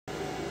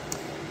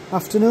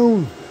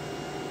Afternoon.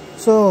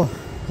 So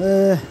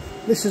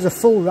this is a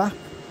full wrap,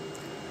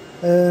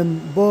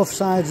 both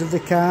sides of the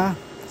car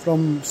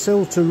from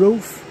sill to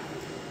roof,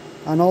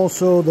 and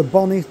also the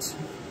bonnet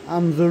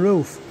and the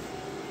roof.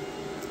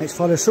 It's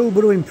for a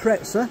Subaru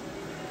Impreza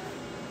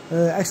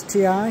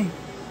STI,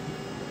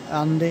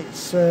 and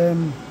it's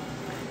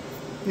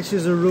this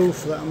is a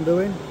roof that I'm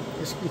doing.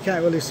 You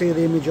can't really see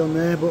the image on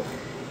there, but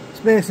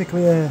it's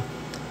basically a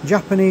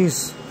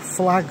Japanese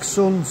flag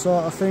sun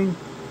sort of thing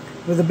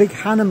with a big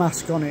Hana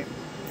mask on it.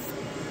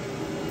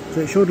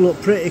 So it should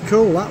look pretty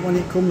cool, that, when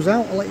it comes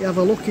out. I'll let you have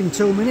a look in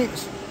 2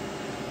 minutes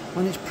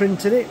when it's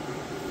printed it.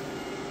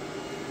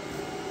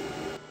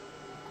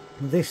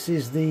 This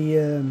is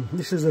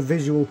a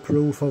visual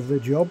proof of the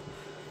job.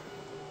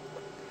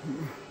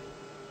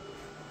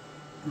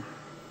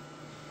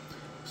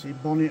 See,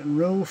 bonnet and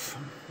roof,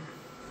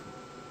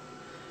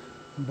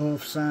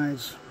 both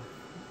sides,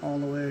 all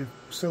the way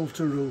sill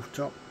to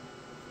rooftop.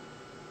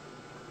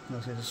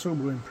 That's it, a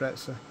Subaru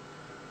Impreza,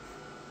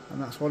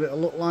 and that's what it'll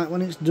look like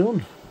when it's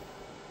done.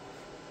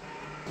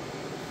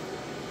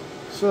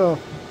 So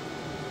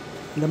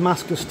the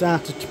mask has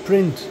started to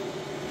print.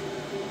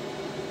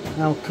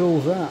 How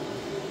cool's that?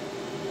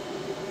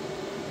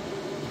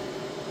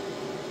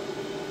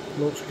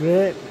 Looks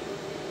great.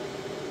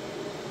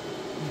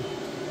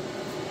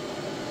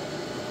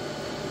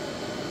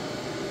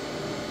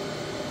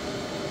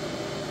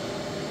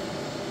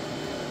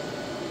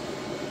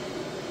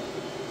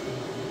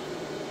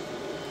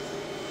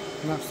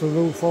 And that's the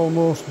roof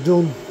almost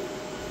done.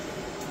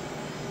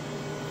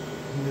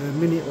 A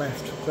minute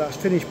left. So that's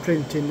finished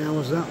printing now,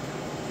 is that?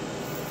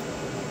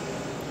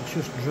 It's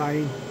just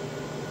drying.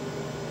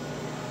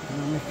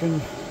 And we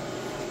can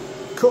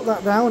cut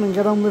that down and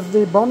get on with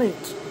the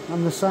bonnet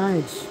and the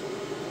sides.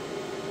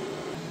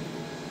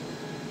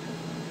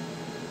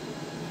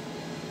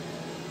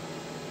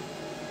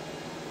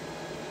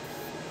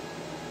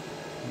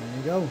 There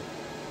you go.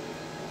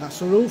 That's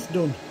the roof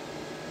done.